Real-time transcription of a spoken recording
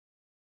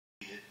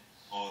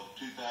or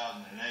the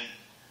 2008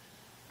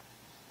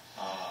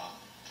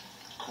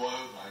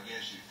 quote, I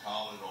guess you'd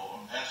call it, or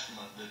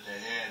estimate that they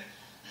had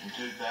in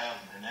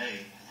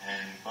 2008,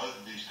 and both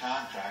of these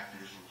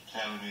contractors were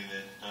telling me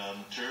that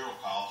material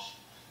costs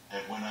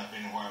have went up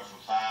anywhere from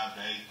 5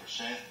 to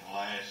 8%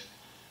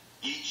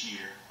 each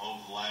year over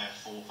the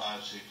last 4,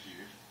 5, 6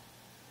 years.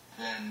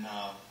 Then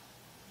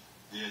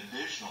the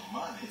additional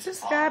money. Is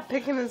this guy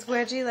picking his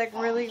wedgie like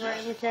really right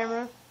in the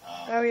camera?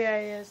 Oh yeah,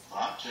 he is. But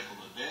I'm tickled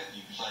to death.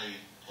 You can say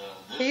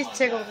this He's much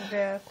tickled to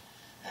death.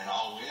 and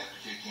all we have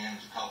to kick in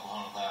is a couple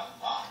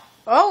 $100,000.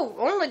 Oh,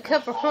 only a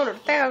couple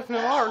 $100,000 of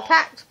our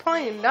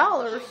tax-paying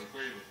dollars.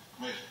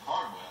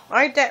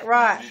 Ain't that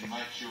right? We need to make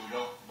sure we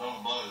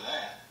don't blow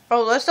that.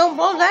 Oh, let's don't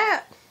blow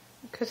that,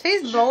 because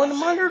he's blowing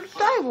them under the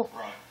table.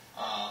 Right.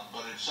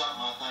 But it's something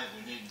I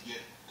think we need to get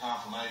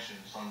confirmation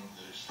from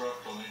the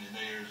structural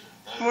engineers.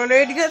 And We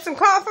need to get some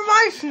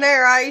confirmation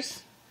there,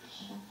 Ace.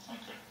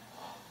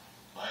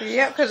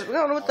 Yeah, because we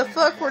don't know what the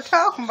fuck we're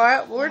talking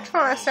about. We're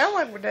trying to sound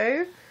like we do.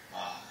 It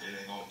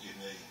ain't gonna get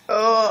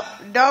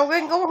me. Dog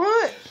ain't gonna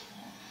hunt.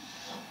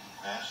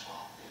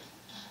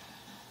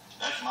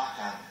 That's my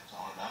comments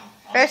on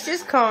it. That's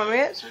his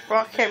comments.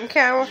 Rockingham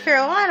County, North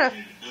Carolina.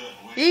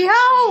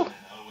 Yeehaw!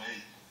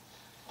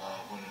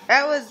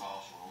 That was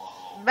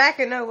back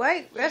in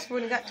 08. That's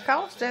when he got the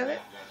cost of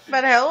it.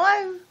 But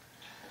hello.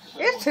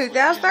 It's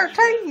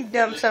 2013, you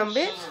dumb son of a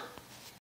bitch.